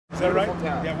that right?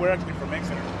 Town. Yeah, we're actually from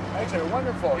Exeter. Exeter,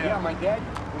 wonderful. Yeah, my dad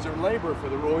was a laborer for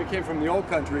the rule. He came from the old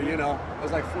country, you know. I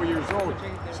was like 4 years old.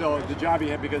 So the job he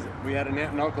had, because we had an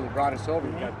aunt and uncle that brought us over.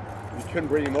 You couldn't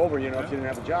bring him over, you know, if you didn't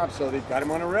have a job. So they got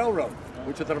him on a railroad.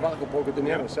 Mucho trabajo, poco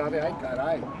dinero, sabe? Ay,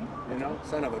 caray. You know,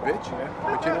 son of a bitch.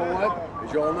 But you know what?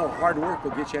 As you all know, hard work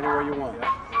will get you anywhere you want.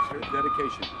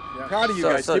 Dedication. Proud of you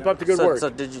guys. Keep up the good work.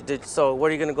 So where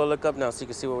are you gonna go look up now so you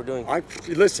can see what we're doing?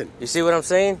 Listen. You see what I'm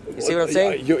saying? You see what I'm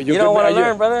saying? You don't want to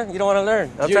learn, brother. You don't want to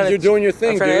learn. You're doing your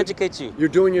thing, I'm trying to educate you. You're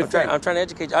doing your thing. I'm trying to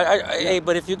educate you. Hey,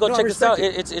 but if you go check this out,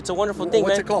 it's a wonderful thing, man.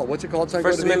 What's it called? What's it called?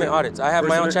 First Amendment Audits. I have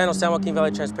my own channel, San Joaquin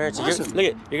Valley Transparency. Awesome.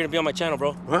 Look, you're gonna be on my channel,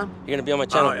 bro. Huh? You're gonna be on my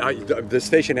channel. The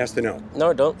station has to know.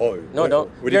 No, don't. No, don't.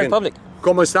 You're in public.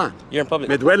 ¿Cómo está? You're in public.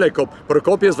 Me duele.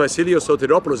 Procopios Vasilio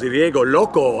Soteropoulos y Diego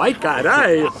Loco. Ay,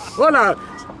 caray. Hola.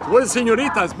 Buenas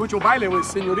señoritas. Mucho baile with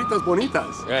señoritas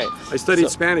bonitas. Right. I studied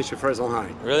Spanish at Fresno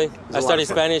High. Really? I studied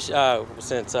Spanish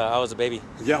since I was a baby.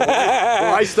 Yeah.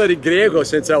 Well, I studied Griego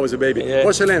since I was a baby. Yeah.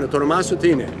 Porcelano, Tonomaso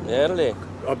Tine. Really?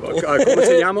 ¿Cómo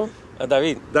se llama?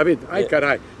 David. David, ay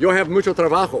caray, yo have mucho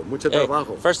trabajo,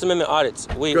 First Amendment audits.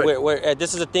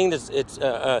 This is a thing that's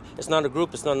it's not a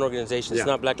group, it's not an organization, it's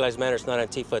not Black Lives Matter, it's not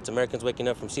Antifa, it's Americans waking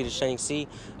up from sea to shining sea,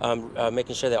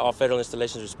 making sure that all federal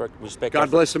installations respect.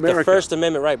 God bless America. The First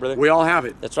Amendment right, brother. We all have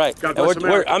it. That's right. God bless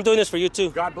America. I'm doing this for you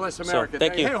too. God bless America. So,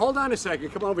 thank you. Hey, hold on a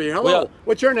second. Come over here. Hello.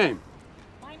 What's your name?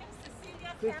 My name is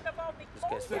Cecilia Sandoval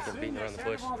Victoria. This guy's beating around the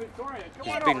bush.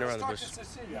 He's beating around the bush.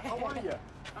 How are you?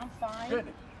 I'm fine. Good.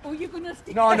 Oh, you're gonna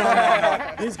stay? No.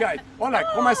 These guys. Hola,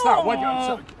 ¿cómo está?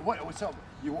 What's up?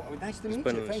 Nice to meet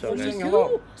you. Thanks for saying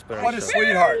hello. What a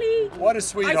sweetheart. What a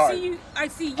sweetheart. I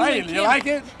see you Hey, and Kim. you like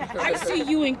it? I see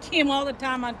you and Kim all the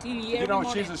time on TV. You know,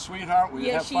 she's a sweetheart. We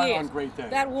have fun on great things.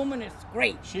 That woman is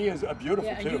great. She is beautiful,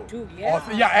 yeah, too. You too, yeah.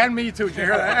 Oh, yeah, and me, too. Did you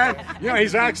hear that? And, you know,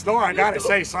 he's next door. I got to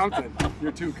say something.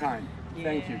 You're too kind.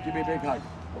 Thank you. Give me a big hug.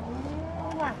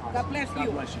 God bless you.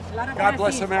 God bless you. God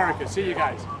bless America. See you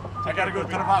guys. I gotta go to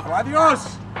trabajo.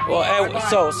 Adios.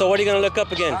 Well, so what are you gonna look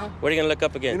up again? What are you gonna look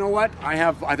up again? You know what?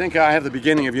 I think I have the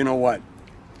beginning of you know what.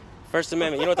 First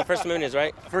Amendment. You know what the First Amendment is,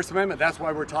 right? First Amendment. That's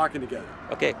why we're talking together.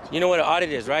 Okay. You know what an audit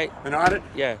is, right? An audit?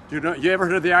 Yeah. You ever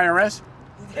heard of the IRS?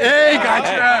 Hey,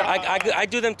 gotcha. I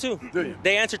do them too. Do you?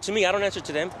 They answer to me. I don't answer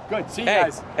to them. Good. See you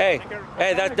guys. Hey,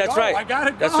 that's right. I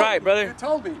gotta go. That's right, brother. You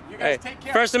told me. You guys take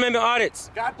care. First Amendment audits.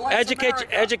 God bless America.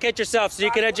 Educate yourself so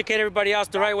you can educate everybody else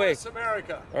the right way. God bless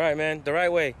America. All right, man. The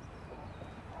right way.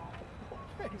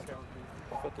 Fucking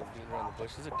beating around the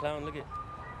bush. He's a clown. Look at.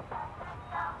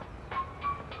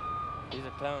 He's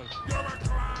a clown.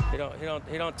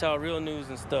 He don't tell real news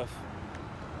and stuff.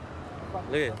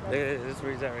 Look at this is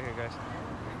where he's at right here, guys.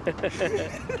 look at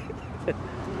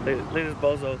this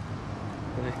bozo.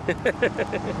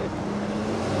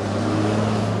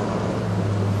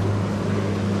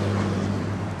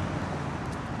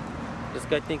 This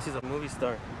guy thinks he's a movie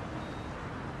star.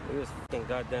 Look at this fucking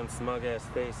goddamn smug ass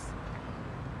face.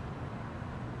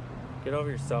 Get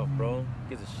over yourself, bro. Who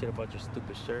gives a shit about your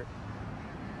stupid shirt?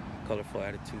 Colorful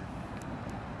attitude.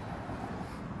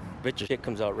 Bet your shit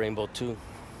comes out rainbow too.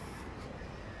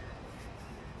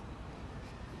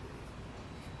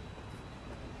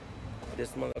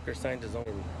 This motherfucker signed his own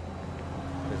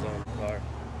car.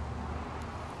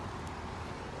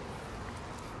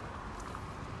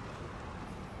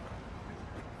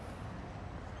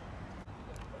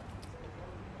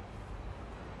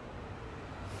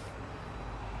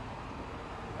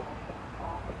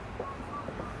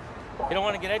 You don't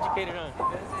want to get educated, huh?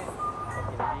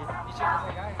 You should have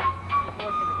said, guys,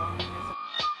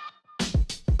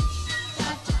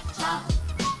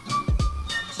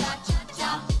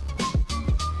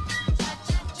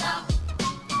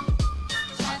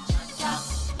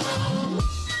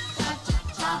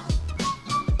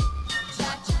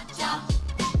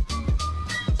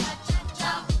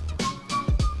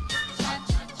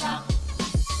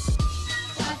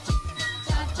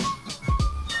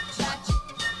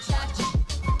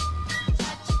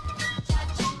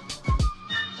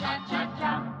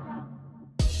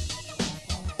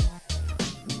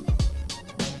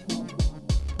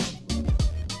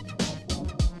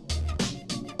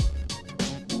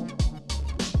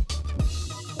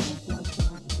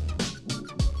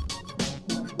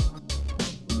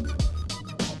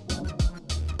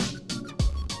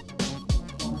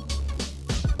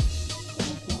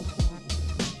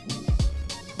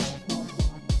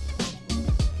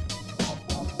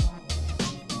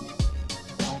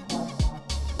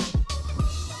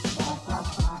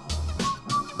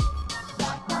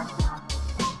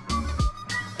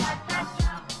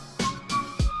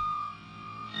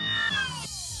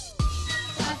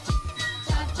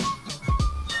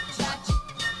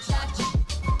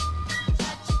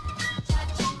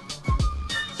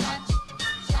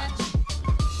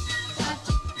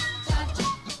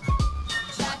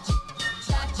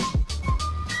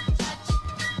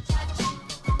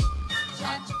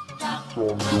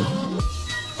 Yeah.